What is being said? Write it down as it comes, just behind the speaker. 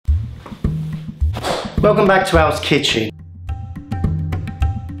Welcome back to Al's Kitchen.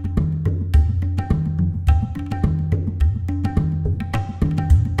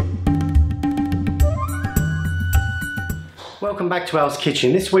 Welcome back to Al's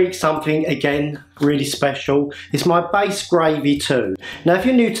Kitchen. This week something again really special. It's my base gravy too. Now if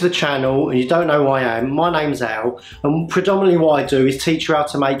you're new to the channel and you don't know who I am, my name's Al and predominantly what I do is teach you how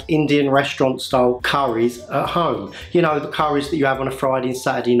to make Indian restaurant style curries at home. You know, the curries that you have on a Friday and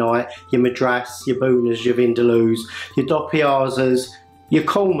Saturday night, your madras, your bhunas, your vindaloos, your doppiazas, your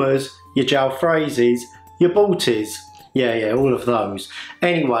kormas, your jalfrezis, your baltis. Yeah, all of those.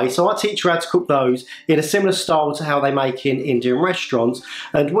 Anyway, so I teach you how to cook those in a similar style to how they make in Indian restaurants.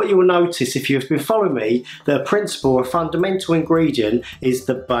 And what you will notice if you've been following me, the principal or fundamental ingredient is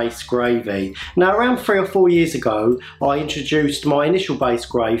the base gravy. Now around 3 or 4 years ago, I introduced my initial base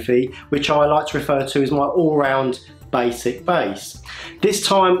gravy, which I like to refer to as my all-round basic base. This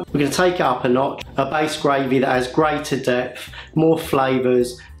time we're going to take it up a notch, a base gravy that has greater depth, more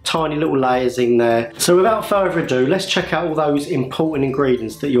flavours, tiny little layers in there. So without further ado, let's check out all those important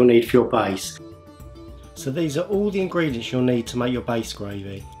ingredients that you'll need for your base. So these are all the ingredients you'll need to make your base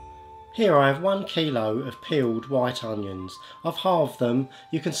gravy. Here I have 1 kilo of peeled white onions. I've halved them,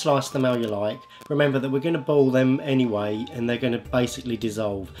 you can slice them how you like. Remember that we're going to boil them anyway and they're going to basically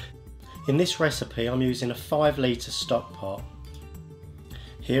dissolve. In this recipe I'm using a 5 litre stock pot.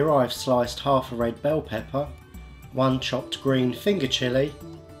 Here I've sliced half a red bell pepper, 1 chopped green finger chilli,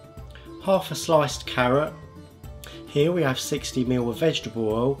 half a sliced carrot. Here we have 60 ml of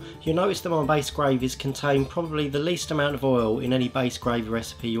vegetable oil. You'll notice that my base gravies contain probably the least amount of oil in any base gravy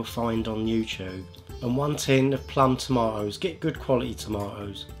recipe you'll find on YouTube. And 1 tin of plum tomatoes, get good quality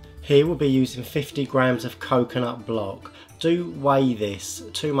tomatoes. Here we'll be using 50 grams of coconut block. Do weigh this,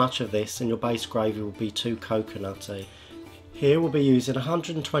 too much of this and your base gravy will be too coconutty. Here we'll be using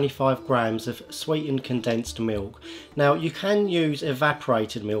 125 grams of sweetened condensed milk. Now you can use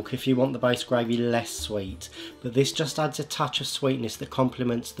evaporated milk if you want the base gravy less sweet, but this just adds a touch of sweetness that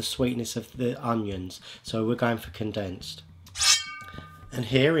complements the sweetness of the onions, so we're going for condensed. And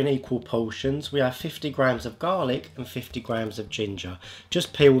here in equal portions we have 50 grams of garlic and 50 grams of ginger.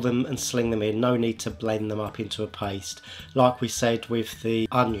 Just peel them and sling them in, no need to blend them up into a paste. Like we said with the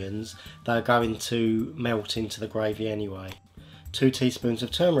onions, they're going to melt into the gravy anyway. 2 teaspoons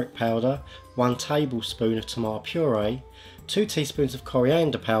of turmeric powder, 1 tablespoon of tomato puree, 2 teaspoons of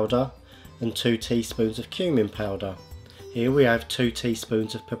coriander powder and 2 teaspoons of cumin powder. Here we have 2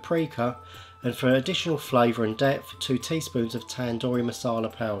 teaspoons of paprika, and for additional flavour and depth 2 teaspoons of tandoori masala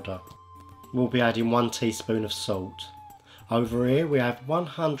powder. We'll be adding 1 teaspoon of salt. Over here we have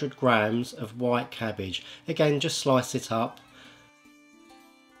 100 grams of white cabbage. Again, just slice it up.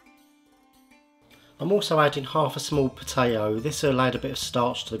 I'm also adding half a small potato. This will add a bit of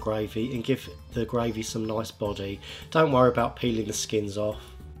starch to the gravy and give the gravy some nice body. Don't worry about peeling the skins off.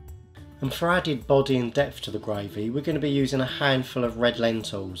 And for added body and depth to the gravy, we're going to be using a handful of red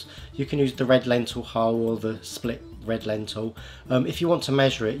lentils. You can use the red lentil whole or the split red lentil. If you want to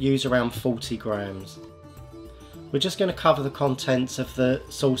measure it, use around 40 grams. We're just going to cover the contents of the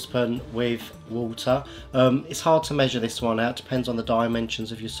saucepan with water. It's hard to measure this one out, it depends on the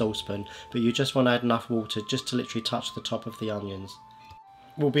dimensions of your saucepan, but you just want to add enough water just to literally touch the top of the onions.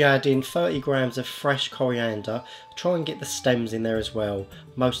 We'll be adding 30 grams of fresh coriander. Try and get the stems in there as well.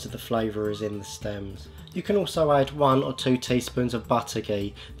 Most of the flavour is in the stems. You can also add 1 or 2 teaspoons of butter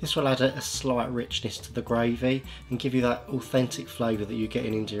ghee. This will add a slight richness to the gravy and give you that authentic flavour that you get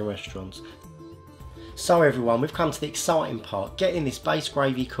in Indian restaurants. So everyone, we've come to the exciting part, getting this base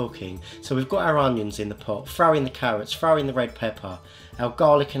gravy cooking. So we've got our onions in the pot, throw in the carrots, throw in the red pepper, our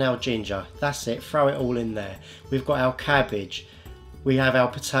garlic and our ginger, that's it, throw it all in there. We've got our cabbage, we have our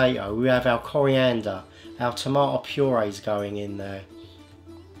potato, we have our coriander, our tomato purees going in there,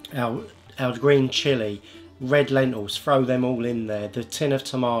 our green chilli, red lentils, throw them all in there, the tin of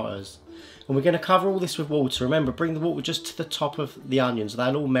tomatoes. And we're going to cover all this with water. Remember, bring the water just to the top of the onions.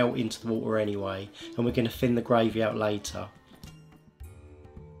 They'll all melt into the water anyway. And we're going to thin the gravy out later.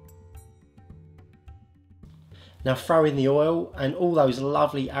 Now throw in the oil and all those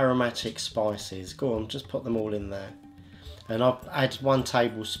lovely aromatic spices. Go on, just put them all in there. And I'll add 1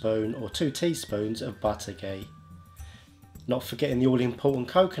 tablespoon or 2 teaspoons of butter ghee. Not forgetting the all important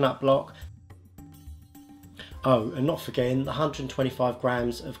coconut block. Oh, and not forgetting the 125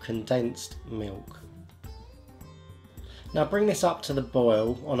 grams of condensed milk. Now bring this up to the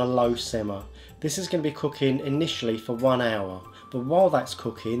boil on a low simmer. This is going to be cooking initially for 1 hour, but while that's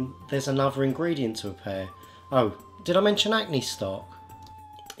cooking, there's another ingredient to prepare. Oh, did I mention acne stock?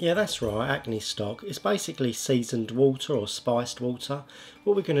 Yeah, that's right, acne stock. It's basically seasoned water or spiced water.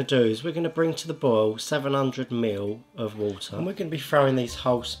 What we're going to do is we're going to bring to the boil 700 ml of water, and we're going to be throwing these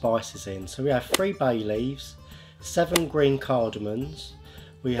whole spices in. So we have 3 bay leaves, 7 green cardamoms,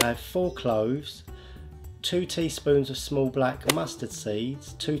 we have 4 cloves, 2 teaspoons of small black mustard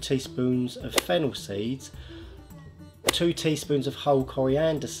seeds, 2 teaspoons of fennel seeds, 2 teaspoons of whole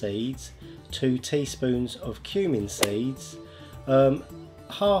coriander seeds, 2 teaspoons of cumin seeds,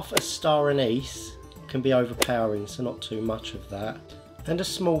 half a star anise, can be overpowering so not too much of that, and a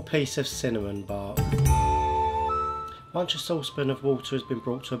small piece of cinnamon bark. Once your saucepan of water has been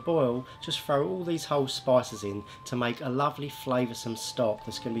brought to a boil, just throw all these whole spices in to make a lovely flavoursome stock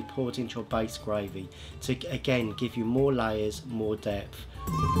that's going to be poured into your base gravy to again give you more layers, more depth.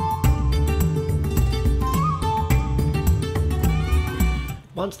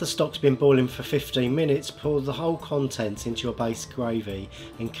 Once the stock's been boiling for 15 minutes, pour the whole contents into your base gravy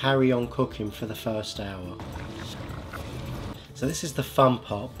and carry on cooking for the first hour. So this is the fun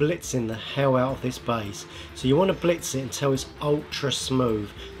part, blitzing the hell out of this base. So you want to blitz it until it's ultra smooth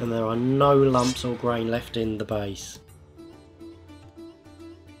and there are no lumps or grain left in the base.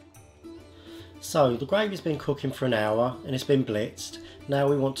 So the gravy's been cooking for an hour and it's been blitzed. Now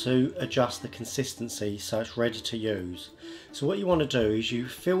we want to adjust the consistency so it's ready to use. So what you want to do is you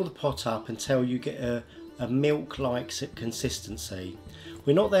fill the pot up until you get a milk-like consistency.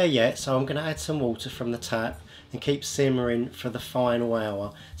 We're not there yet, so I'm going to add some water from the tap and keep simmering for the final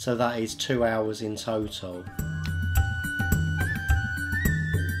hour, so that is 2 hours in total.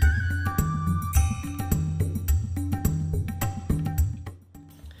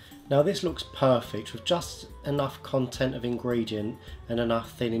 Now this looks perfect with just enough content of ingredient and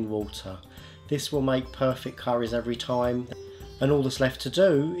enough thinning water. This will make perfect curries every time, and all that's left to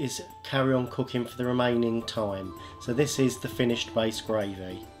do is carry on cooking for the remaining time. So this is the finished base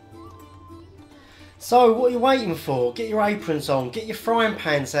gravy. So what are you waiting for? Get your aprons on, get your frying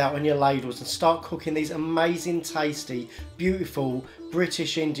pans out and your ladles and start cooking these amazing, tasty, beautiful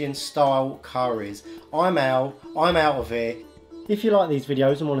British Indian style curries. I'm out of it. If you like these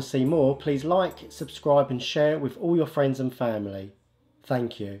videos and want to see more, please like, subscribe and share it with all your friends and family.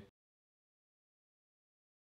 Thank you.